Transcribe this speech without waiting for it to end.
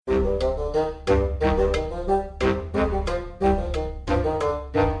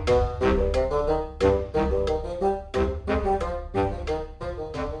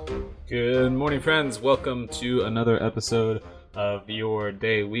friends, welcome to another episode of your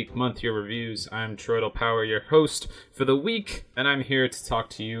day, week, month, year reviews. I'm Troidal Power, your host for the week, and I'm here to talk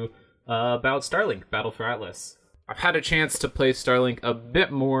to you about Starlink, Battle for Atlas. I've had a chance to play Starlink a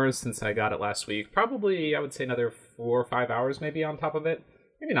bit more since I got it last week. Probably, I would say another 4 or 5 hours maybe on top of it.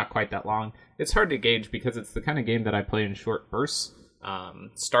 Maybe not quite that long. It's hard to gauge because it's the kind of game that I play in short bursts.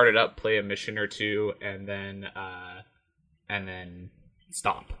 Start it up, play a mission or two, and then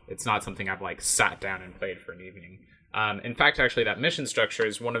stop. It's not something I've sat down and played for an evening. In fact, actually, that mission structure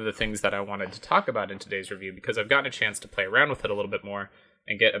is one of the things that I wanted to talk about in today's review because I've gotten a chance to play around with it a little bit more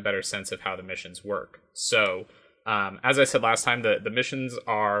and get a better sense of how the missions work. So, as I said last time, the missions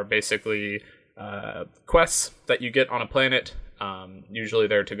are basically quests that you get on a planet. Usually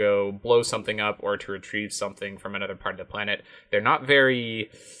they're to go blow something up or to retrieve something from another part of the planet. They're not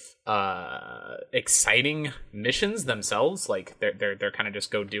very exciting missions themselves. They're kind of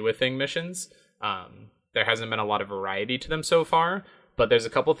just go do a thing missions. There hasn't been a lot of variety to them so far, but there's a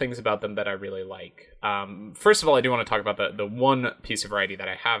couple things about them that I really like. First of all, I do want to talk about the one piece of variety that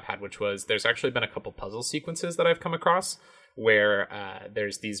I have had, which was there's actually been a couple puzzle sequences that I've come across where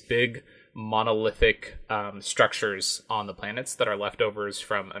there's these big monolithic structures on the planets that are leftovers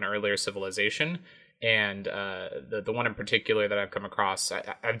from an earlier civilization. And the one in particular that I've come across,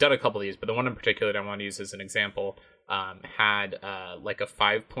 I've done a couple of these, but the one in particular that I want to use as an example had a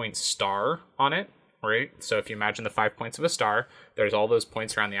 5-point star on it, right? So if you imagine the 5 points of a star, there's all those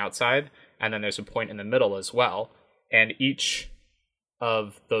points around the outside, and then there's a point in the middle as well. And each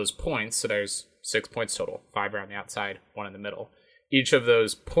of those points, so there's 6 points total, 5 around the outside, 1 in the middle. Each of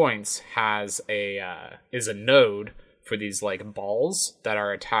those points has is a node for these balls that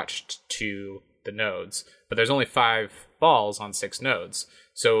are attached to the nodes, but there's only 5 balls on 6 nodes.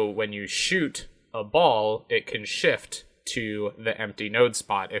 So when you shoot a ball, it can shift to the empty node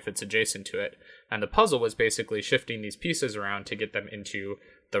spot if it's adjacent to it. And the puzzle was basically shifting these pieces around to get them into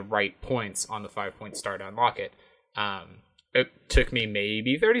the right points on the 5-point star to unlock it. It took me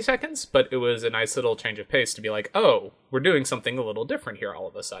maybe 30 seconds, but it was a nice little change of pace to be like, oh, we're doing something a little different here all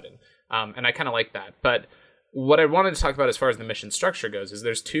of a sudden. And I kind of like that. But what I wanted to talk about as far as the mission structure goes is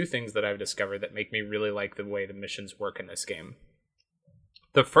there's 2 things that I've discovered that make me really like the way the missions work in this game.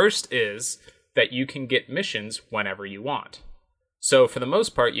 The first is that you can get missions whenever you want. So for the most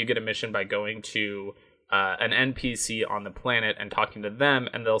part, you get a mission by going to an NPC on the planet and talking to them,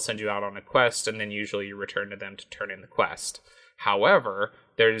 and they'll send you out on a quest, and then usually you return to them to turn in the quest. However,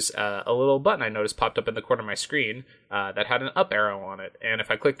 there's a little button I noticed popped up in the corner of my screen that had an up arrow on it. And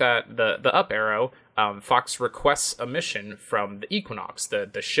if I click that, the up arrow, Fox requests a mission from the Equinox, the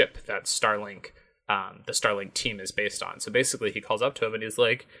ship that the Starlink team is based on. So basically he calls up to him and he's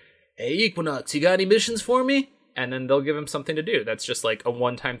like, "Hey Equinox, you got any missions for me?" And then they'll give him something to do. That's just a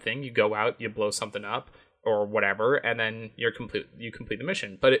one-time thing. You go out, you blow something up or whatever, and then you complete the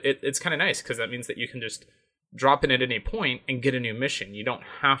mission. But it's kind of nice because that means that you can just drop in at any point and get a new mission. You don't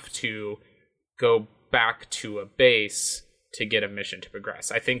have to go back to a base to get a mission to progress.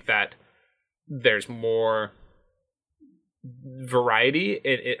 I think that there's more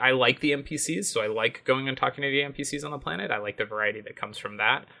variety. I like the NPCs, so I like going and talking to the NPCs on the planet. I like the variety that comes from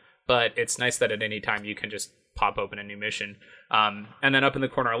that. But it's nice that at any time you can just pop open a new mission. And then up in the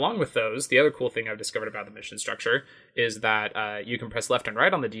corner along with those, the other cool thing I've discovered about the mission structure is that you can press left and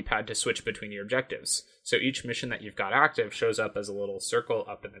right on the D-pad to switch between your objectives. So each mission that you've got active shows up as a little circle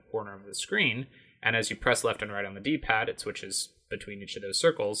up in the corner of the screen. And as you press left and right on the D-pad, it switches between each of those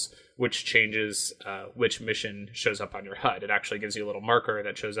circles, which changes which mission shows up on your HUD. It actually gives you a little marker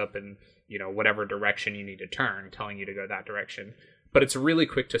that shows up in whatever direction you need to turn, telling you to go that direction. But it's really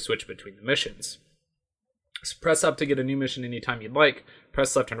quick to switch between the missions. So press up to get a new mission anytime you'd like.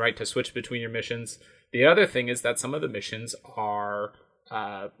 Press left and right to switch between your missions. The other thing is that some of the missions are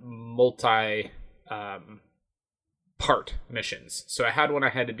multi-part missions. So I had one I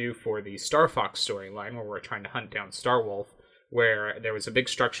had to do for the Star Fox storyline where we're trying to hunt down Starwolf, where there was a big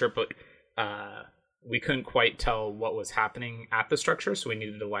structure, but we couldn't quite tell what was happening at the structure, so we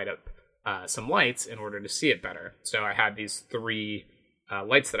needed to light up some lights in order to see it better. So I had these 3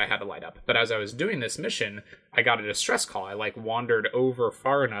 lights that I had to light up. But as I was doing this mission, I got a distress call. I wandered over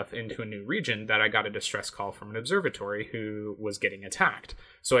far enough into a new region that I got a distress call from an observatory who was getting attacked.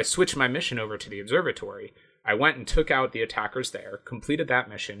 So I switched my mission over to the observatory. I went and took out the attackers there, completed that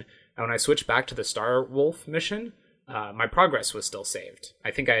mission, and when I switched back to the Starwolf mission, my progress was still saved.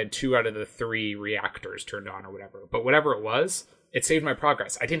 I think I had 2 out of the 3 reactors turned on or whatever. But whatever it was, it saved my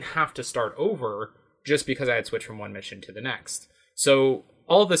progress. I didn't have to start over just because I had switched from one mission to the next. So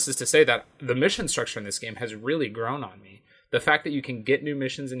all this is to say that the mission structure in this game has really grown on me. The fact that you can get new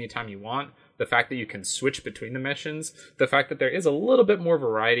missions anytime you want, the fact that you can switch between the missions, the fact that there is a little bit more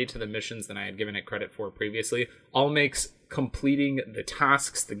variety to the missions than I had given it credit for previously, all makes completing the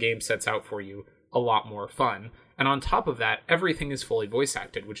tasks the game sets out for you a lot more fun. And on top of that, everything is fully voice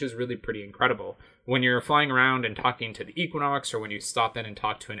acted, which is really pretty incredible. When you're flying around and talking to the Equinox, or when you stop in and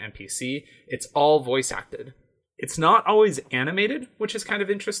talk to an NPC, it's all voice acted. It's not always animated, which is kind of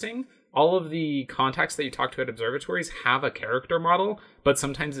interesting. All of the contacts that you talk to at observatories have a character model, but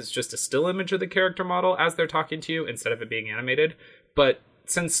sometimes it's just a still image of the character model as they're talking to you instead of it being animated. But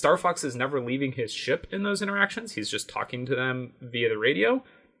since Star Fox is never leaving his ship in those interactions, he's just talking to them via the radio,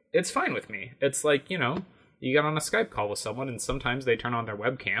 it's fine with me. It's like, you know, you get on a Skype call with someone and sometimes they turn on their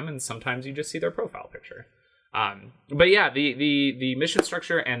webcam and sometimes you just see their profile picture. But yeah, the mission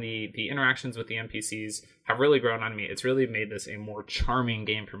structure and the interactions with the NPCs have really grown on me. It's really made this a more charming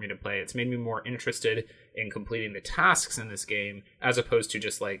game for me to play. It's made me more interested in completing the tasks in this game as opposed to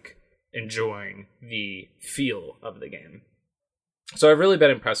just like enjoying the feel of the game. So I've really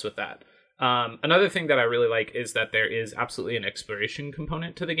been impressed with that. Another thing that I really like is that there is absolutely an exploration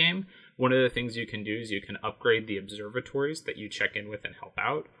component to the game. One of the things you can do is you can upgrade the observatories that you check in with and help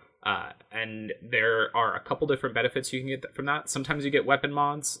out. And there are a couple different benefits you can get from that. Sometimes you get weapon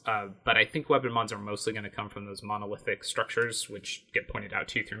mods, but I think weapon mods are mostly going to come from those monolithic structures, which get pointed out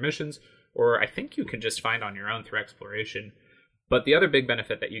to you through missions, or I think you can just find on your own through exploration. But the other big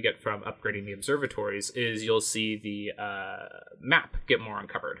benefit that you get from upgrading the observatories is you'll see the map get more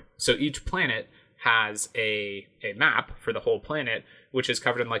uncovered. So each planet has a map for the whole planet, which is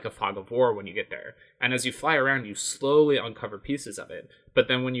covered in like a fog of war when you get there. And as you fly around, you slowly uncover pieces of it. But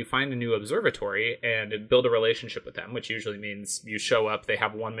then when you find a new observatory and build a relationship with them, which usually means you show up, they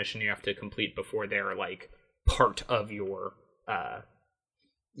have one mission you have to complete before they're like part of your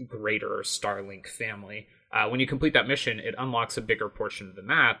greater Starlink family. When you complete that mission, it unlocks a bigger portion of the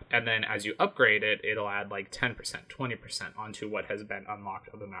map, and then as you upgrade it, it'll add like 10%, 20% onto what has been unlocked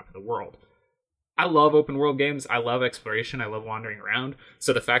of the map of the world. I love open world games. I love exploration. I love wandering around.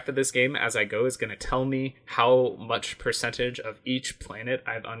 So the fact that this game, as I go, is going to tell me how much percentage of each planet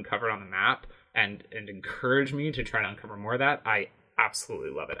I've uncovered on the map and encourage me to try to uncover more of that, I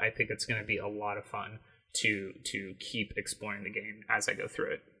absolutely love it. I think it's going to be a lot of fun to keep exploring the game as I go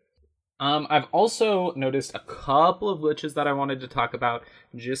through it. I've also noticed a couple of glitches that I wanted to talk about,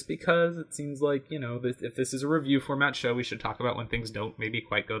 just because it seems like, you know, if this is a review format show, we should talk about when things don't maybe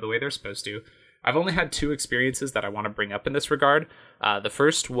quite go the way they're supposed to. I've only had two experiences that I want to bring up in this regard. The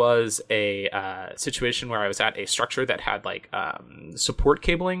first was a situation where I was at a structure that had like support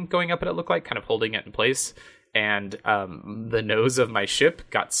cabling going up, and it looked like kind of holding it in place. And the nose of my ship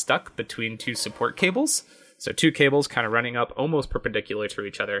got stuck between two support cables. So two cables kind of running up almost perpendicular to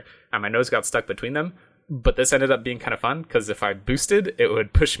each other, and my nose got stuck between them. But this ended up being kind of fun, because if I boosted, it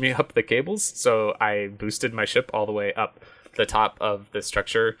would push me up the cables. So I boosted my ship all the way up the top of the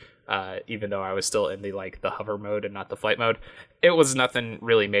structure, even though I was still in the hover mode and not the flight mode. It was nothing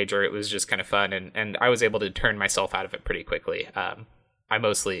really major. It was just kind of fun, and I was able to turn myself out of it pretty quickly. I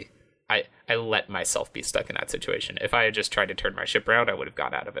let myself be stuck in that situation. If I had just tried to turn my ship around, I would have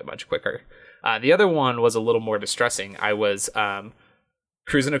got out of it much quicker. The other one was a little more distressing. I was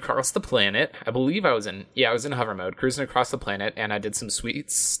cruising across the planet. I believe I was in hover mode, cruising across the planet, and I did some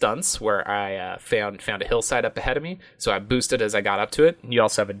sweet stunts where I found a hillside up ahead of me, so I boosted as I got up to it. You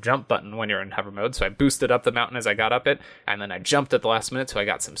also have a jump button when you're in hover mode, so I boosted up the mountain as I got up it, and then I jumped at the last minute, so I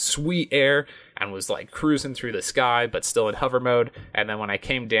got some sweet air and was like cruising through the sky, but still in hover mode. And then when I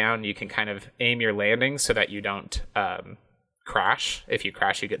came down, you can kind of aim your landing so that you don't crash. If you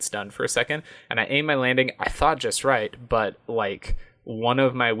crash, you get stunned for a second. And I aimed my landing, I thought just right, but like one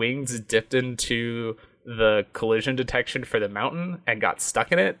of my wings dipped into the collision detection for the mountain and got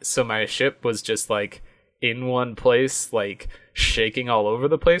stuck in it. So my ship was just like in one place, like shaking all over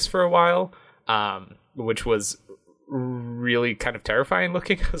the place for a while, which was really kind of terrifying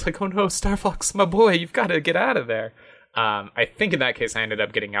looking. I was like, oh no, Star Fox, my boy, you've got to get out of there. I think in that case, I ended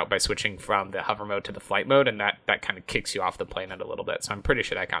up getting out by switching from the hover mode to the flight mode, and that kind of kicks you off the planet a little bit. So I'm pretty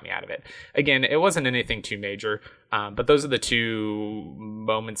sure that got me out of it. Again, it wasn't anything too major, but those are the two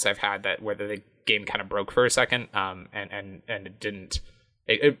moments I've had where the game kind of broke for a second, and it didn't.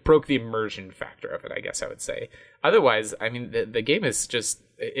 It broke the immersion factor of it, I guess I would say. Otherwise, I mean, the game is just,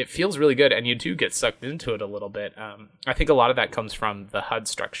 it feels really good, and you do get sucked into it a little bit. I think a lot of that comes from the HUD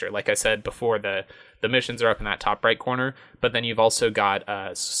structure. Like I said before, the missions are up in that top right corner, but then you've also got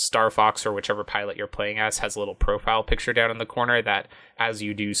Star Fox, or whichever pilot you're playing as, has a little profile picture down in the corner that, as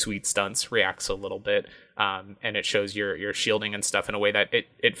you do sweet stunts, reacts a little bit, and it shows your shielding and stuff in a way that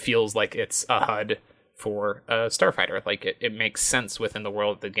it feels like it's a HUD for a starfighter. Like it makes sense within the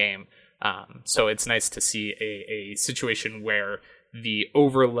world of the game. So it's nice to see a situation where the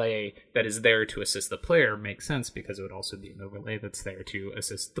overlay that is there to assist the player makes sense, because it would also be an overlay that's there to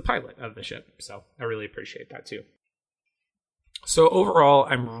assist the pilot of the ship. So I really appreciate that too. So overall,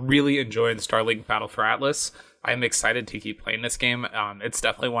 I'm really enjoying Starlink Battle for Atlas. I'm excited to keep playing this game. It's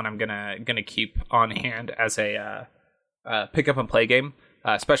definitely one I'm gonna keep on hand as a pick up and play game.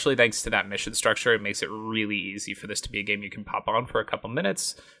 Especially thanks to that mission structure. It makes it really easy for this to be a game you can pop on for a couple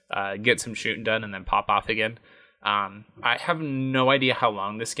minutes, get some shooting done, and then pop off again. I have no idea how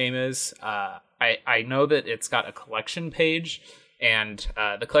long this game is. I know that it's got a collection page, and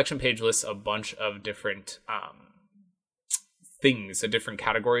the collection page lists a bunch of different things, different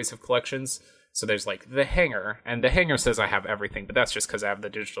categories of collections. So there's like the hangar, and the hangar says I have everything, but that's just because I have the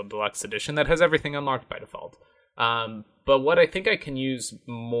digital deluxe edition that has everything unlocked by default. But what I think I can use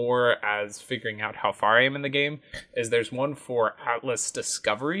more as figuring out how far I am in the game is there's one for Atlas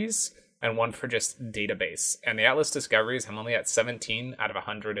Discoveries and one for just database. And the Atlas Discoveries, I'm only at 17 out of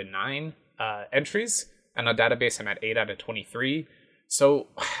 109 entries, and on database I'm at 8 out of 23. So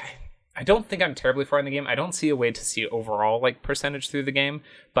I don't think I'm terribly far in the game. I don't see a way to see overall like percentage through the game,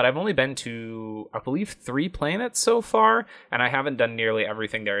 but I've only been to, I believe, 3 planets so far, and I haven't done nearly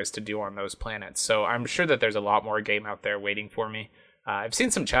everything there is to do on those planets. So I'm sure that there's a lot more game out there waiting for me. I've seen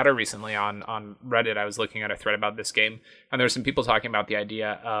some chatter recently on Reddit. I was looking at a thread about this game, and there's some people talking about the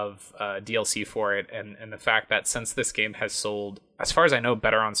idea of DLC for it, and the fact that since this game has sold, as far as I know,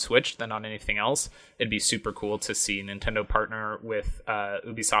 better on Switch than on anything else, it'd be super cool to see Nintendo partner with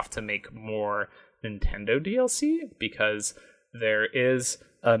Ubisoft to make more Nintendo DLC, because there is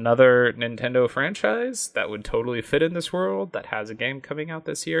another Nintendo franchise that would totally fit in this world that has a game coming out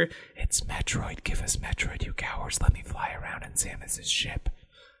this year. It's Metroid. Give us Metroid, you cowards. Let me fly around in Samus's ship.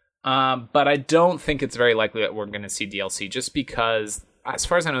 But I don't think it's very likely that we're going to see DLC, just because, as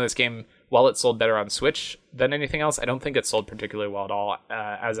far as I know, this game, while it sold better on Switch than anything else, I don't think it sold particularly well at all,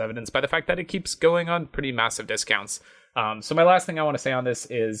 as evidenced by the fact that it keeps going on pretty massive discounts. So my last thing I want to say on this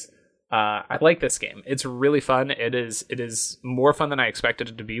is, I like this game. It's really fun. It is more fun than I expected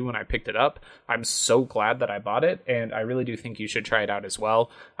it to be when I picked it up. I'm so glad that I bought it, and I really do think you should try it out as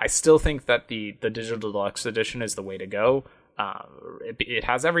well. I still think that the digital deluxe edition is the way to go. It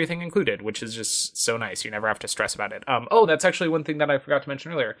has everything included, which is just so nice. You never have to stress about it. That's actually one thing that I forgot to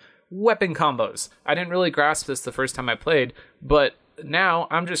mention earlier. Weapon combos. I didn't really grasp this the first time I played, but now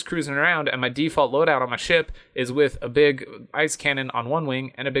I'm just cruising around, and my default loadout on my ship is with a big ice cannon on one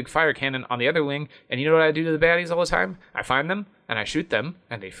wing and a big fire cannon on the other wing. And you know what I do to the baddies all the time? I find them, and I shoot them,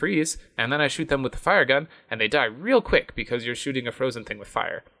 and they freeze, and then I shoot them with the fire gun, and they die real quick because you're shooting a frozen thing with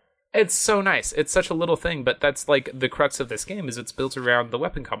fire. It's so nice. It's such a little thing, but that's like the crux of this game, is it's built around the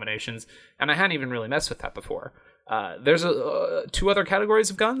weapon combinations, and I hadn't even really messed with that before. There's 2 other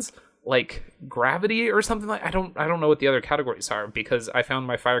categories of guns, like gravity or something like. I don't know what the other categories are, because I found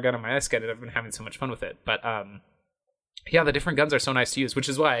my fire gun and my ice gun, and I've been having so much fun with it. But yeah, the different guns are so nice to use, which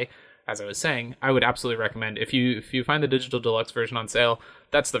is why, as I was saying, I would absolutely recommend, if you find the digital deluxe version on sale,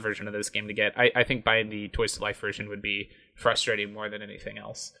 that's the version of this game to get. I think buying the Toys to Life version would be frustrating more than anything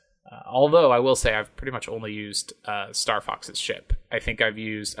else. Although I will say I've pretty much only used Star Fox's ship. I think I've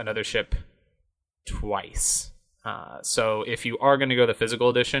used another ship twice. So if you are going to go the physical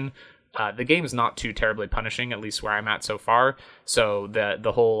edition, the game's not too terribly punishing, at least where I'm at so far. So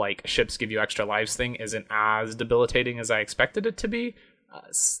the whole like ships give you extra lives thing isn't as debilitating as I expected it to be.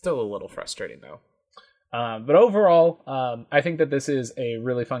 Still a little frustrating though. But overall, I think that this is a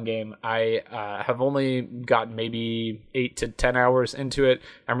really fun game. I have only got maybe 8 to 10 hours into it.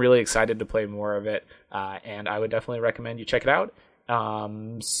 I'm really excited to play more of it, and I would definitely recommend you check it out.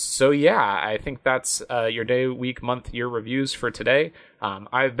 So yeah, I think that's your day, week, month, year reviews for today.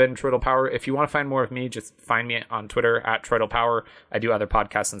 I've been Troidal Power. If you want to find more of me, just find me on Twitter at Troidal Power. I do other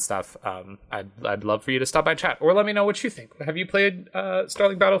podcasts and stuff. I'd love for you to stop by and chat, or let me know what you think. Have you played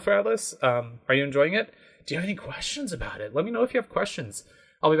Starlink Battle for Atlas? Are you enjoying it? Do you have any questions about it? Let me know if you have questions.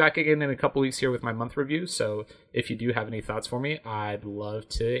 I'll be back again in a couple weeks here with my month review, so if you do have any thoughts for me, I'd love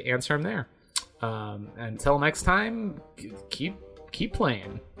to answer them there. Until next time, keep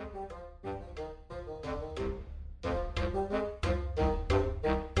playing.